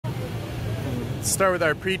Let's start with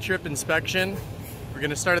our pre-trip inspection. We're going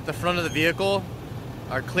to start at the front of the vehicle.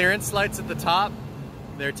 Our clearance lights at the top,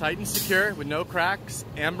 they're tight and secure with no cracks,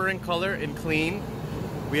 amber in color and clean.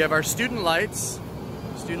 We have our student lights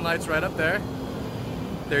right up there.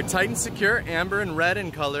 They're tight and secure, amber and red in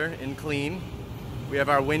color and clean. We have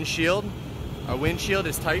our windshield. Our windshield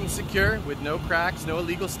is tight and secure with no cracks, no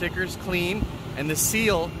illegal stickers, clean. And the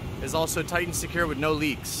seal is also tight and secure with no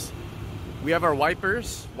leaks. We have our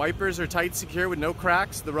wipers. Wipers are tight and secure with no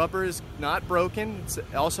cracks. The rubber is not broken.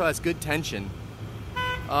 It also has good tension.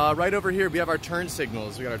 Right over here we have our turn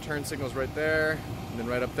signals. We got our turn signals right there and then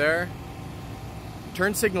right up there.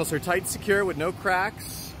 Turn signals are tight and secure with no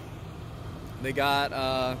cracks. They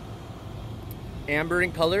got amber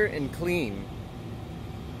in color and clean.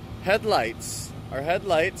 Headlights. Our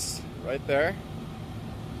headlights right there.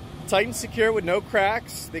 Tight and secure with no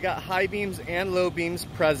cracks. They got high beams and low beams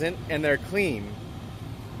present and they're clean.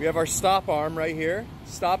 We have our stop arm right here.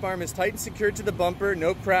 Stop arm is tight and secure to the bumper,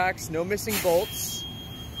 no cracks, no missing bolts.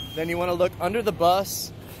 Then you want to look under the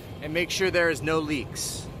bus and make sure there is no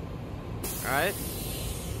leaks. Alright?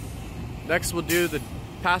 Next we'll do the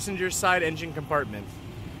passenger side engine compartment.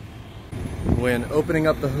 When opening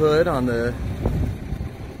up the hood on the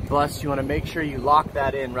bus, you want to make sure you lock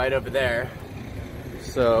that in right over there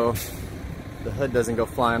so the hood doesn't go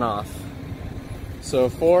flying off. So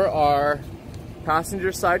for our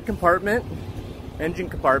passenger side compartment, engine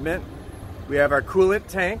compartment, we have our coolant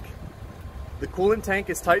tank. The coolant tank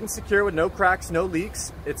is tight and secure with no cracks, no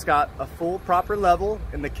leaks. It's got a full proper level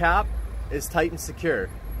and the cap is tight and secure.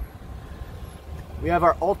 We have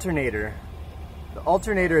our alternator. The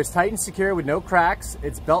alternator is tight and secure with no cracks.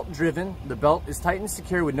 It's belt driven. The belt is tight and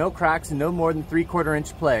secure with no cracks and no more than 3/4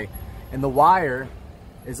 inch play. And the wire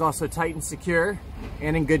is also tight and secure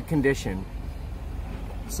and in good condition.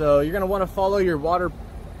 So you're gonna wanna follow your water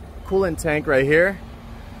coolant tank right here.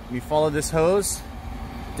 You follow this hose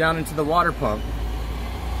down into the water pump.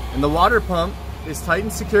 And the water pump is tight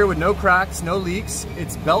and secure with no cracks, no leaks.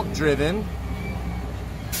 It's belt driven.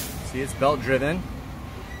 See, it's belt driven.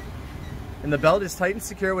 And the belt is tight and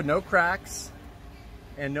secure with no cracks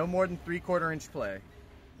and no more than 3/4 inch play.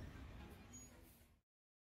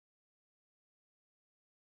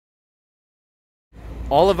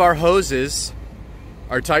 All of our hoses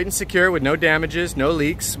are tight and secure with no damages, no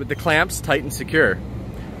leaks, with the clamps tight and secure.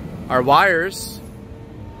 Our wires,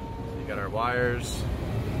 you got our wires,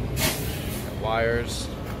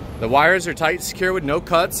 The wires are tight and secure with no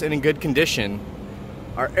cuts and in good condition.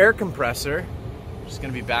 Our air compressor, which is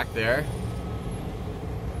going to be back there.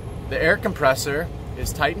 The air compressor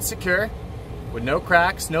is tight and secure with no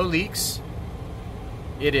cracks, no leaks.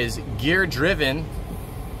 It is gear driven.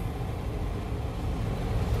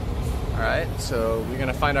 Alright, so we're going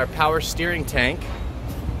to find our power steering tank.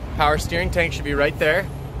 Power steering tank should be right there.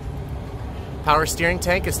 Power steering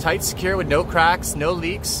tank is tight, secure with no cracks, no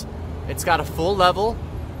leaks. It's got a full level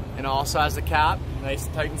and also has the cap nice,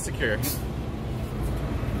 tight and secure.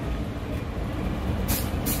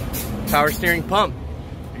 Power steering pump.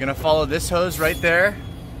 You're going to follow this hose right there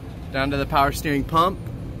down to the power steering pump,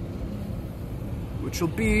 which will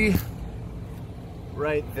be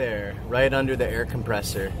right there, right under the air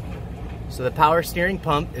compressor. So the power steering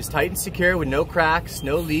pump is tight and secure with no cracks,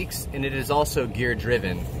 no leaks, and it is also gear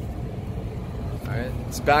driven. Alright,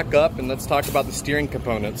 let's back up and let's talk about the steering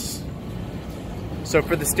components. So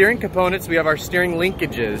for the steering components, we have our steering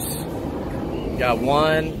linkages. You got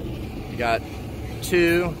 1, you got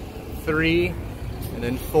 2, 3, and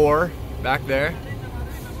then 4 back there.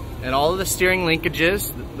 And all of the steering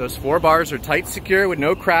linkages, those 4 bars are tight, secure with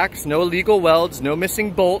no cracks, no illegal welds, no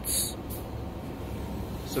missing bolts.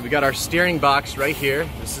 So we got our steering box right here.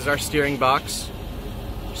 This is our steering box.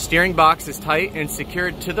 Steering box is tight and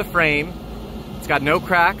secured to the frame. It's got no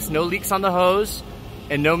cracks, no leaks on the hose,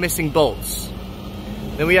 and no missing bolts.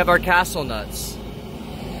 Then we have our castle nuts.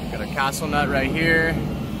 We got a castle nut right here.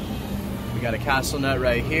 We got a castle nut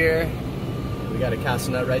right here. We got a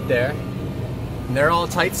castle nut right there. And they're all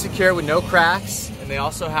tight, secure with no cracks, and they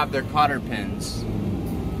also have their cotter pins.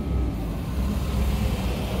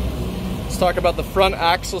 Let's talk about the front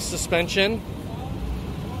axle suspension.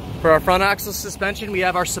 For our front axle suspension, we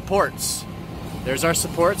have our supports. There's our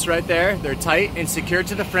supports right there. They're tight and secure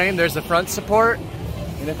to the frame. There's the front support.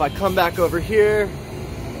 And if I come back over here,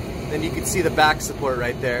 then you can see the back support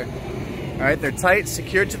right there. All right, they're tight,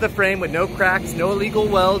 secured to the frame with no cracks, no illegal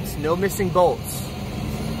welds, no missing bolts.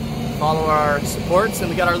 Follow our supports, and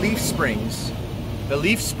we got our leaf springs. The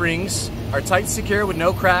leaf springs are tight, secure with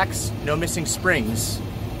no cracks, no missing springs.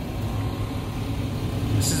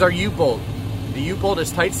 This is our U-bolt. The U-bolt is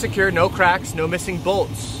tight, secure, no cracks, no missing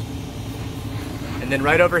bolts. And then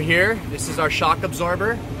right over here, this is our shock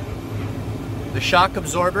absorber. The shock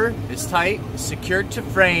absorber is tight, secured to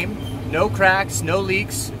frame, no cracks, no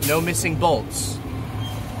leaks, no missing bolts.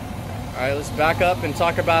 All right, let's back up and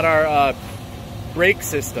talk about our brake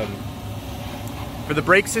system. For the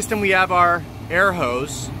brake system, we have our air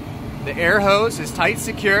hose. The air hose is tight,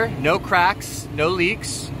 secure, no cracks, no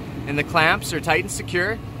leaks, and the clamps are tight and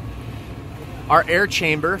secure. Our air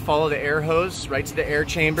chamber, follow the air hose right to the air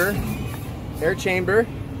chamber. Air chamber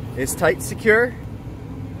is tight, secure.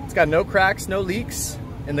 It's got no cracks, no leaks,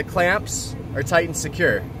 and the clamps are tight and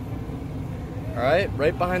secure. All right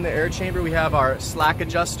behind the air chamber, we have our slack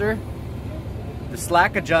adjuster. The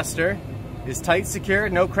slack adjuster is tight, secure,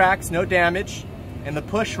 no cracks, no damage, and the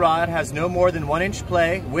push rod has no more than 1 inch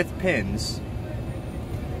play with pins.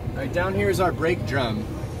 All right, down here is our brake drum.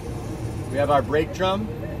 We have our brake drum.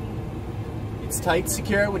 It's tight,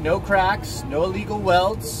 secure with no cracks, no illegal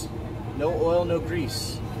welds, no oil, no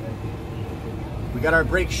grease. We got our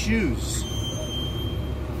brake shoes.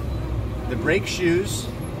 The brake shoes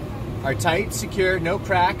are tight, secure, no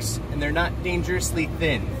cracks, and they're not dangerously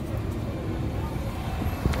thin.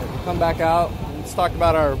 Right, we'll come back out. Let's talk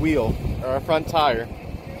about our wheel, or our front tire.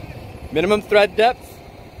 Minimum thread depth,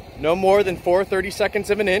 no more than 4/32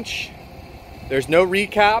 of an inch. There's no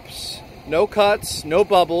recaps, no cuts, no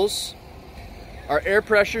bubbles. Our air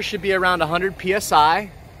pressure should be around 100 PSI.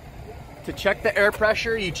 To check the air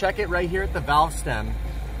pressure, you check it right here at the valve stem.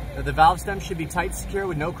 Now, the valve stem should be tight, secure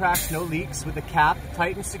with no cracks, no leaks, with the cap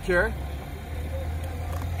tight and secure.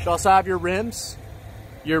 You should also have your rims.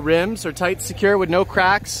 Your rims are tight, secure with no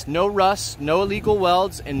cracks, no rust, no illegal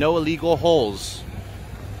welds, and no illegal holes.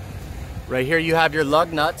 Right here you have your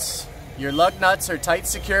lug nuts. Your lug nuts are tight,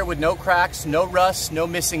 secure with no cracks, no rust, no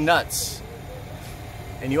missing nuts.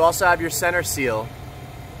 And you also have your center seal,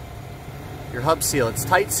 your hub seal. It's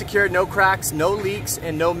tight, secure, no cracks, no leaks,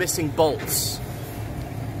 and no missing bolts.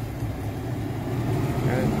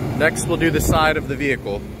 And next we'll do the side of the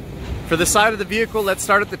vehicle. For the side of the vehicle, let's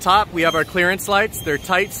start at the top. We have our clearance lights. They're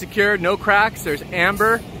tight, secure, no cracks. There's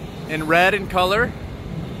amber and red in color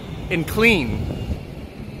and clean.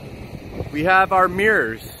 We have our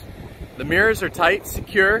mirrors. The mirrors are tight,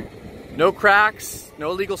 secure, no cracks,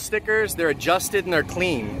 no illegal stickers. They're adjusted and they're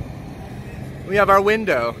clean. We have our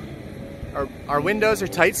window. Our windows are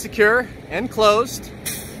tight, secure, and closed.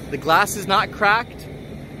 The glass is not cracked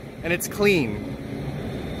and it's clean.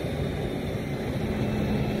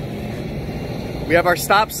 We have our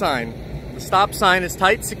stop sign. The stop sign is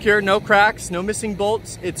tight, secure, no cracks, no missing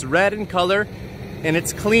bolts. It's red in color and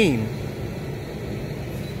it's clean.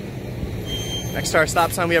 Next to our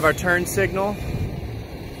stop sign, we have our turn signal.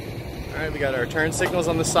 All right, we got our turn signals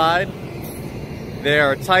on the side. They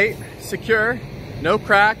are tight, secure, no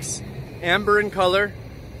cracks, amber in color,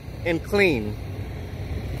 and clean.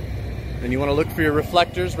 Then you want to look for your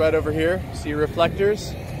reflectors right over here. See your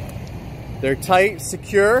reflectors? They're tight,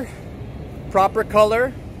 secure, proper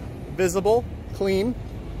color, visible, clean.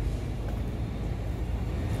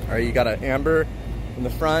 All right, you got an amber in the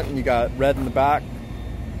front and you got red in the back.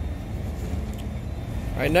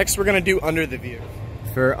 All right, next we're gonna do under the vehicle.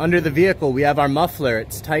 For under the vehicle, we have our muffler.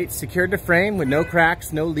 It's tight, secured to frame with no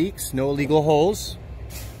cracks, no leaks, no illegal holes.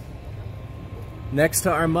 Next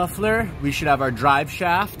to our muffler, we should have our drive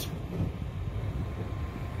shaft.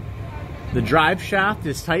 The drive shaft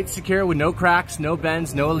is tight, secure with no cracks, no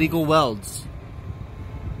bends, no illegal welds.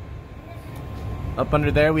 Up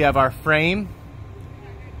under there, we have our frame.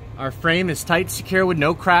 Our frame is tight, secure with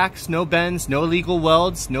no cracks, no bends, no illegal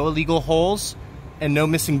welds, no illegal holes, and no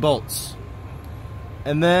missing bolts.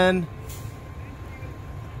 And then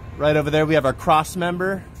right over there we have our cross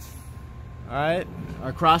member. All right,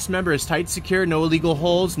 our cross member is tight, secure, no illegal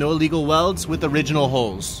holes, no illegal welds with original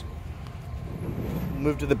holes.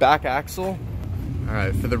 Move to the back axle. All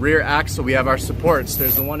right, for the rear axle we have our supports.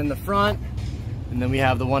 There's the one in the front and then we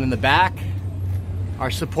have the one in the back. Our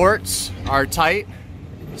supports are tight,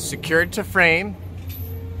 secured to frame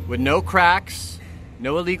with no cracks,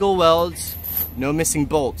 no illegal welds, no missing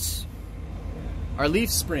bolts. Our leaf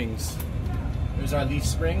springs. There's our leaf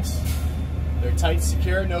springs. They're tight,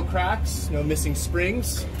 secure, no cracks, no missing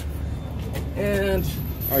springs. And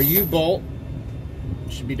our U-bolt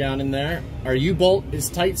should be down in there. Our U-bolt is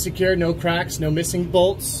tight, secure, no cracks, no missing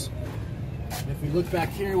bolts. If we look back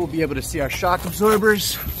here, we'll be able to see our shock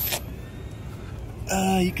absorbers.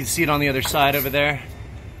 You can see it on the other side over there.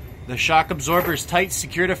 The shock absorber is tight,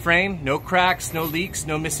 secure to frame, no cracks, no leaks,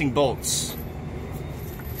 no missing bolts.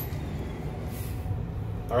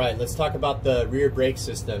 All right, let's talk about the rear brake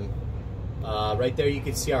system. Right there you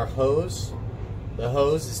can see our hose. The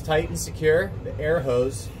hose is tight and secure. The air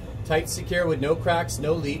hose, tight and secure with no cracks,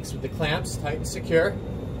 no leaks, with the clamps tight and secure.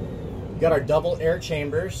 We got our double air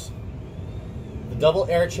chambers. The double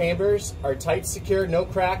air chambers are tight, secure, no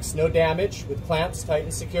cracks, no damage, with clamps tight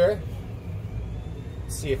and secure.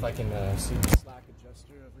 Let's see if I can see the slack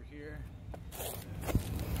adjuster over here.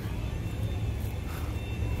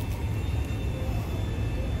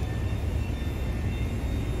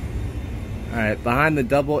 All right, behind the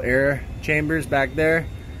double air chambers back there,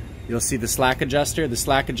 you'll see the slack adjuster. The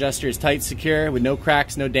slack adjuster is tight, secure, with no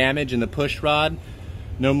cracks, no damage, and the push rod,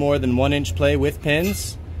 no more than 1 inch play with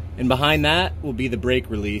pins. And behind that will be the brake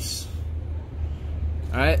release.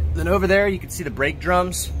 All right, then over there you can see the brake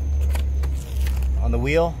drums on the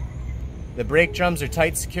wheel. The brake drums are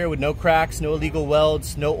tight, secure, with no cracks, no illegal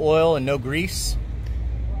welds, no oil, and no grease.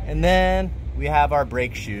 And then we have our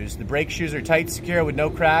brake shoes. The brake shoes are tight, secure, with no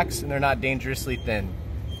cracks, and they're not dangerously thin.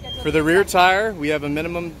 For the rear tire, we have a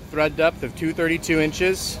minimum thread depth of 232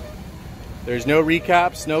 inches. There's no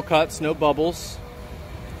recaps, no cuts, no bubbles.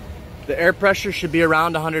 The air pressure should be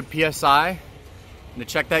around 100 psi. And to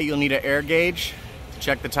check that, you'll need an air gauge to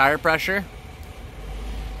check the tire pressure.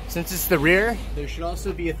 Since it's the rear, there should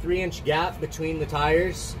also be a 3-inch gap between the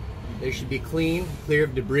tires. They should be clean, clear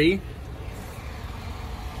of debris.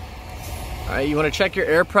 All right, you want to check your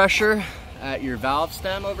air pressure at your valve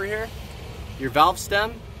stem over here. Your valve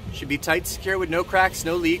stem should be tight, secure, with no cracks,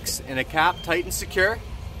 no leaks, and a cap tight and secure.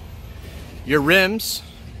 Your rims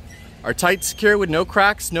are tight, secure, with no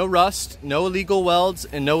cracks, no rust, no illegal welds,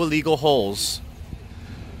 and no illegal holes.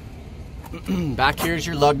 Back here's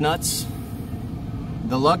your lug nuts.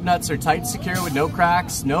 The lug nuts are tight, secure, with no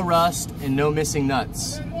cracks, no rust, and no missing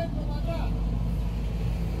nuts.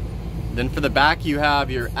 Then for the back, you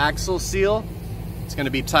have your axle seal. It's going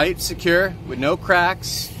to be tight, secure, with no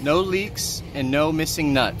cracks, no leaks, and no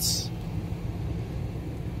missing nuts.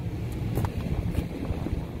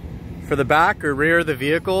 For the back or rear of the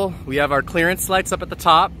vehicle, we have our clearance lights up at the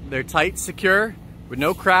top. They're tight, secure, with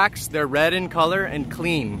no cracks. They're red in color and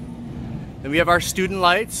clean. Then we have our student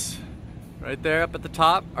lights right there up at the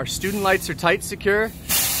top. Our student lights are tight, secure,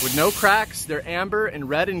 with no cracks. They're amber and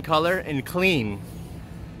red in color and clean.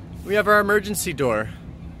 We have our emergency door.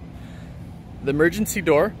 The emergency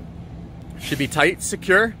door should be tight,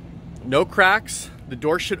 secure, no cracks. The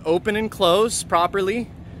door should open and close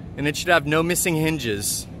properly, and it should have no missing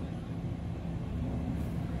hinges.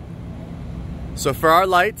 So for our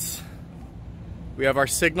lights, we have our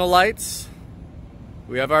signal lights,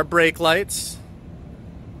 we have our brake lights,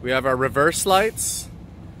 we have our reverse lights,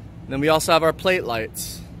 and then we also have our plate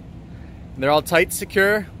lights. And they're all tight,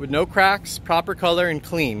 secure, with no cracks, proper color, and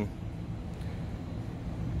clean.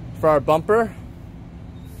 For our bumper,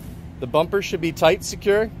 the bumper should be tight,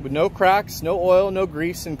 secure, with no cracks, no oil, no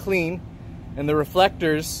grease, and clean. And the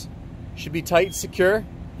reflectors should be tight, secure,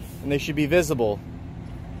 and they should be visible.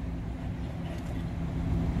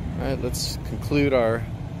 All right, let's conclude our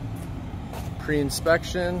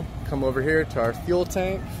pre-inspection. Come over here to our fuel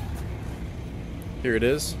tank. Here it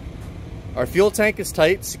is. Our fuel tank is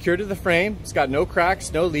tight, secure to the frame. It's got no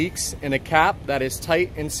cracks, no leaks, and a cap that is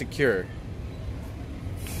tight and secure.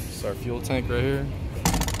 It's our fuel tank right here.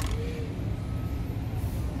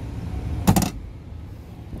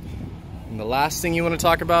 And the last thing you want to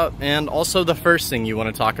talk about, and also the first thing you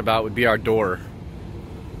want to talk about, would be our door.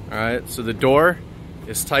 All right, so the door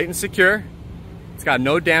is tight and secure. It's got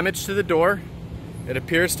no damage to the door. It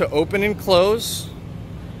appears to open and close.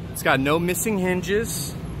 It's got no missing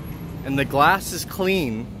hinges, and the glass is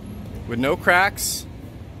clean with no cracks,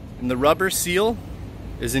 and the rubber seal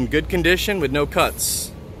is in good condition with no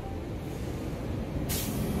cuts.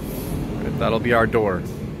 Right, that'll be our door.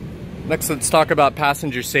 Next, let's talk about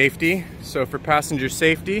passenger safety. So for passenger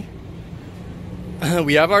safety,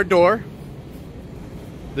 we have our door.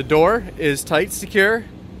 The door is tight, secure.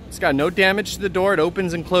 It's got no damage to the door. It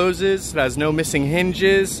opens and closes. It has no missing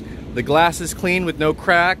hinges. The glass is clean with no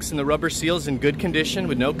cracks, and the rubber seal is in good condition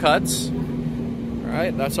with no cuts. All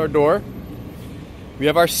right, that's our door. We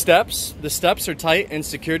have our steps. The steps are tight and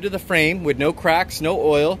secured to the frame with no cracks, no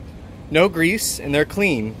oil, no grease, and they're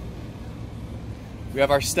clean. We have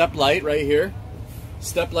our step light right here.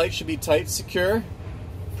 Step light should be tight, secure,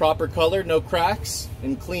 proper color, no cracks,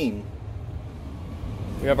 and clean.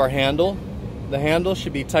 We have our handle. The handle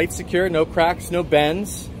should be tight, secure, no cracks, no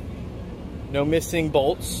bends, no missing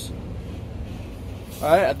bolts. All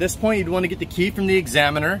right, at this point, you'd want to get the key from the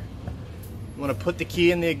examiner. You want to put the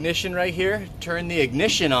key in the ignition right here, turn the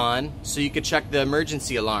ignition on so you can check the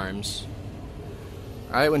emergency alarms.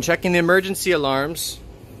 All right, when checking the emergency alarms,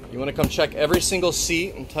 you want to come check every single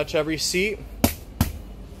seat and touch every seat.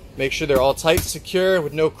 Make sure they're all tight, secure,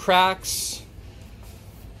 with no cracks.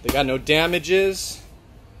 They got no damages.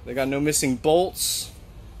 They got no missing bolts.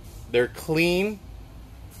 They're clean.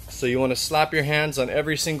 So you want to slap your hands on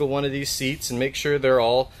every single one of these seats and make sure they're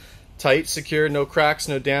all tight, secure, no cracks,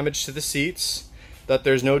 no damage to the seats, that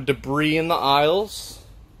there's no debris in the aisles.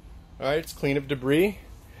 Alright, it's clean of debris.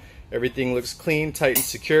 Everything looks clean, tight, and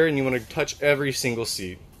secure, and you want to touch every single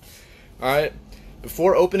seat. Alright,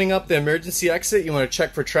 before opening up the emergency exit, you want to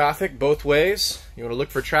check for traffic both ways. You want to look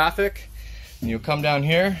for traffic, and you'll come down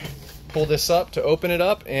here, pull this up to open it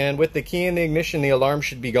up, and with the key in the ignition, the alarm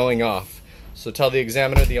should be going off. So tell the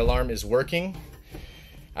examiner the alarm is working.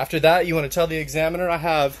 After that, you want to tell the examiner, I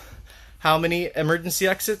have how many emergency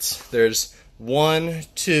exits? There's 1,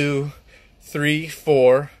 2, 3,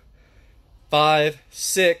 4, 5,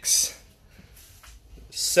 6,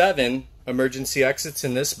 7 emergency exits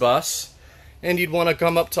in this bus, and you'd want to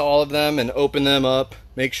come up to all of them and open them up,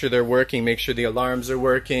 make sure they're working, make sure the alarms are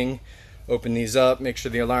working, open these up, make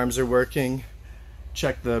sure the alarms are working,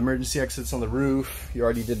 check the emergency exits on the roof. You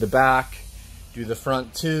already did the back, do the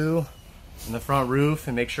front too, and the front roof,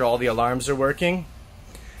 and make sure all the alarms are working.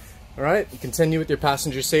 Alright, you continue with your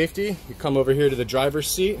passenger safety. You come over here to the driver's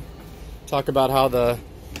seat, talk about how the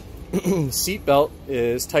seat belt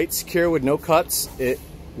is tight, secure with no cuts. It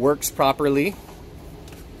works properly.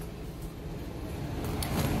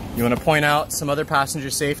 You want to point out some other passenger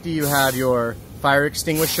safety. You have your fire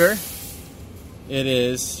extinguisher. It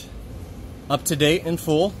is up to date and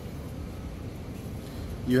full.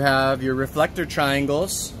 You have your reflector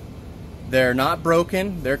triangles. They're not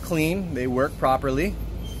broken, they're clean, they work properly.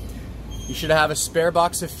 You should have a spare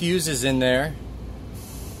box of fuses in there.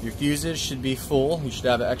 Your fuses should be full. You should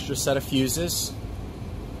have an extra set of fuses.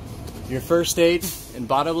 Your first aid and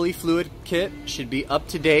bodily fluid kit should be up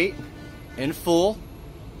to date and full.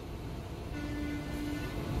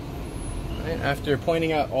 Right, after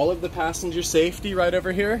pointing out all of the passenger safety right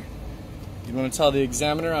over here, you want to tell the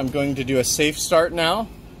examiner, I'm going to do a safe start now.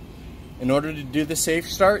 In order to do the safe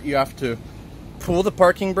start, you have to pull the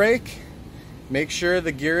parking brake, make sure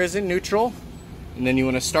the gear is in neutral, and then you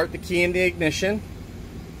want to start the key in the ignition.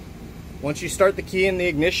 Once you start the key in the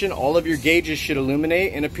ignition, all of your gauges should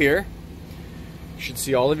illuminate and appear. You should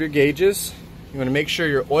see all of your gauges. You want to make sure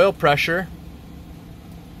your oil pressure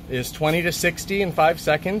is 20 to 60 in 5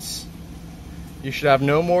 seconds. You should have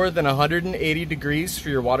no more than 180 degrees for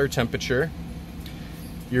your water temperature.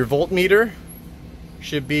 Your voltmeter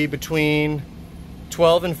should be between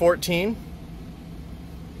 12 and 14.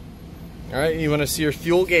 Alright, you want to see your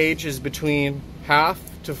fuel gauge is between half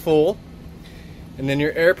to full. And then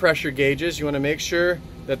your air pressure gauges, you want to make sure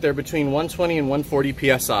that they're between 120 and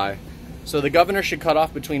 140 psi. So the governor should cut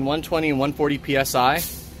off between 120 and 140 psi.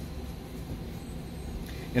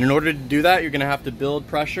 And in order to do that, you're going to have to build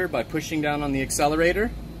pressure by pushing down on the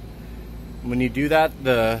accelerator. When you do that,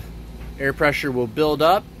 the air pressure will build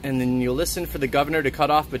up, and then you'll listen for the governor to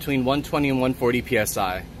cut off between 120 and 140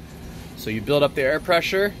 psi. So you build up the air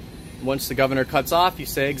pressure. Once the governor cuts off, you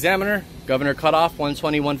say, examiner, governor cut off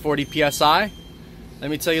 120, 140 psi. Let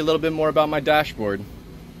me tell you a little bit more about my dashboard.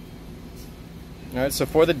 Alright, so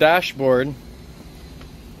for the dashboard,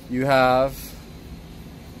 you have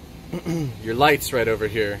your lights right over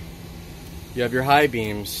here. You have your high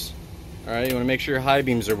beams. Alright, you want to make sure your high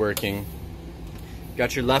beams are working. You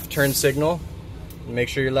got your left turn signal. Make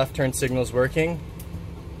sure your left turn signal is working.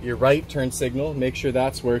 Your right turn signal, make sure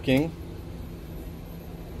that's working.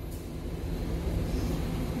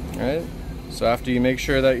 Alright, so after you make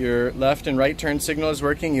sure that your left and right turn signal is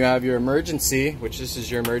working, you have your emergency, which this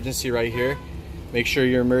is your emergency right here. Make sure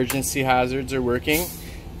your emergency hazards are working.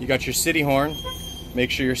 You got your city horn.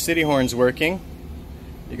 Make sure your city horn's working.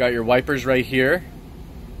 You got your wipers right here.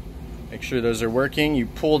 Make sure those are working. You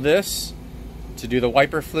pull this to do the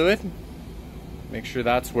wiper fluid. Make sure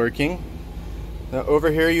that's working. Now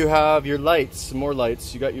over here you have your lights, some more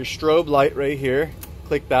lights. You got your strobe light right here.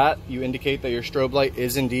 Click that. You indicate that your strobe light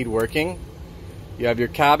is indeed working. You have your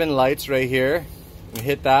cabin lights right here. You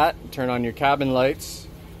hit that, turn on your cabin lights.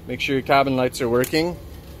 Make sure your cabin lights are working.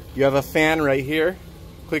 You have a fan right here.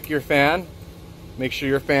 Click your fan. Make sure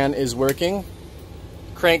your fan is working.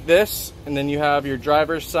 Crank this, and then you have your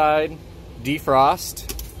driver's side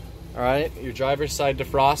defrost. Alright, your driver's side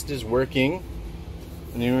defrost is working.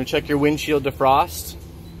 And you want to check your windshield defrost.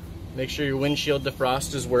 Make sure your windshield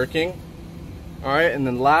defrost is working. Alright, and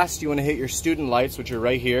then last you want to hit your student lights, which are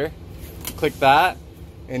right here. Click that,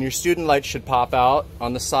 and your student lights should pop out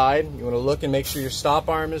on the side. You want to look and make sure your stop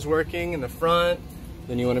arm is working in the front.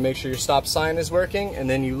 Then you want to make sure your stop sign is working. And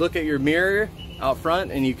then you look at your mirror out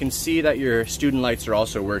front and you can see that your student lights are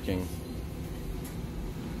also working.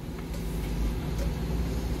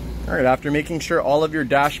 All right, after making sure all of your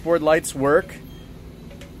dashboard lights work,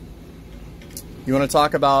 you want to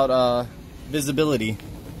talk about visibility.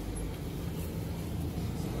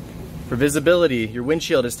 For visibility, your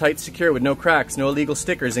windshield is tight, secure with no cracks, no illegal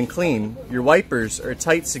stickers, and clean. Your wipers are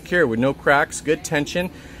tight, secure with no cracks, good tension,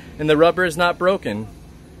 and the rubber is not broken.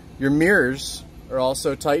 Your mirrors are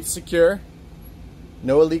also tight, secure,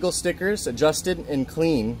 no illegal stickers, adjusted and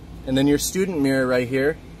clean. And then your student mirror right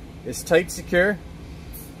here is tight, secure.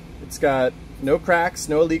 It's got no cracks,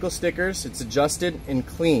 no illegal stickers, it's adjusted and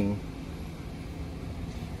clean.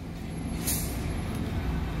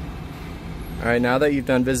 All right, now that you've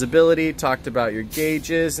done visibility, talked about your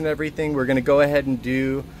gauges and everything, we're gonna go ahead and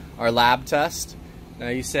do our lab test. Now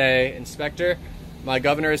you say, Inspector, my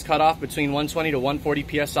governor is cut off between 120 to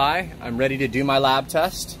 140 PSI. I'm ready to do my lab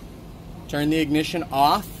test. Turn the ignition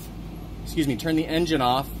off, turn the engine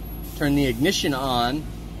off, turn the ignition on,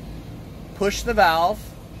 push the valve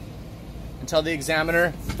until the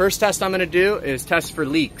examiner. First test I'm gonna do is test for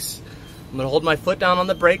leaks. I'm gonna hold my foot down on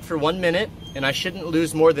the brake for 1 minute, and I shouldn't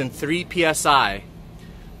lose more than 3 PSI.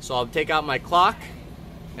 So I'll take out my clock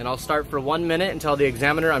and I'll start for 1 minute until the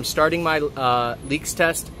examiner. I'm starting my leaks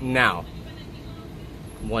test now.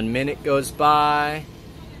 1 minute goes by.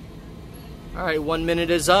 All right, 1 minute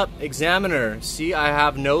is up. Examiner, see, I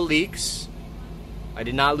have no leaks. I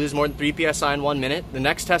did not lose more than 3 PSI in 1 minute. The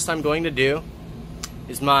next test I'm going to do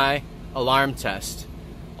is my alarm test.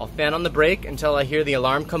 I'll fan on the brake until I hear the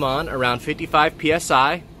alarm come on around 55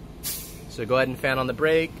 PSI. So go ahead and fan on the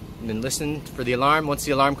brake and then listen for the alarm. Once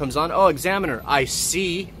the alarm comes on, oh, examiner, I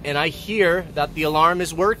see and I hear that the alarm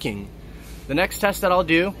is working. The next test that I'll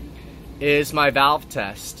do is my valve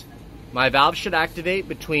test. My valve should activate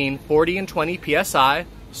between 40 and 20 PSI.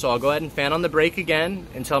 So I'll go ahead and fan on the brake again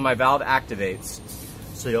until my valve activates.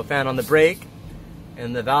 So you'll fan on the brake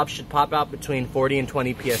and the valve should pop out between 40 and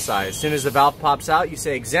 20 PSI. As soon as the valve pops out, you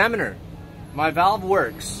say, examiner, my valve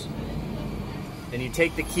works. Then you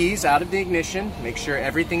take the keys out of the ignition, make sure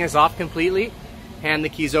everything is off completely, hand the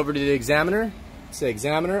keys over to the examiner, say,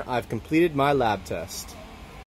 examiner, I've completed my lab test.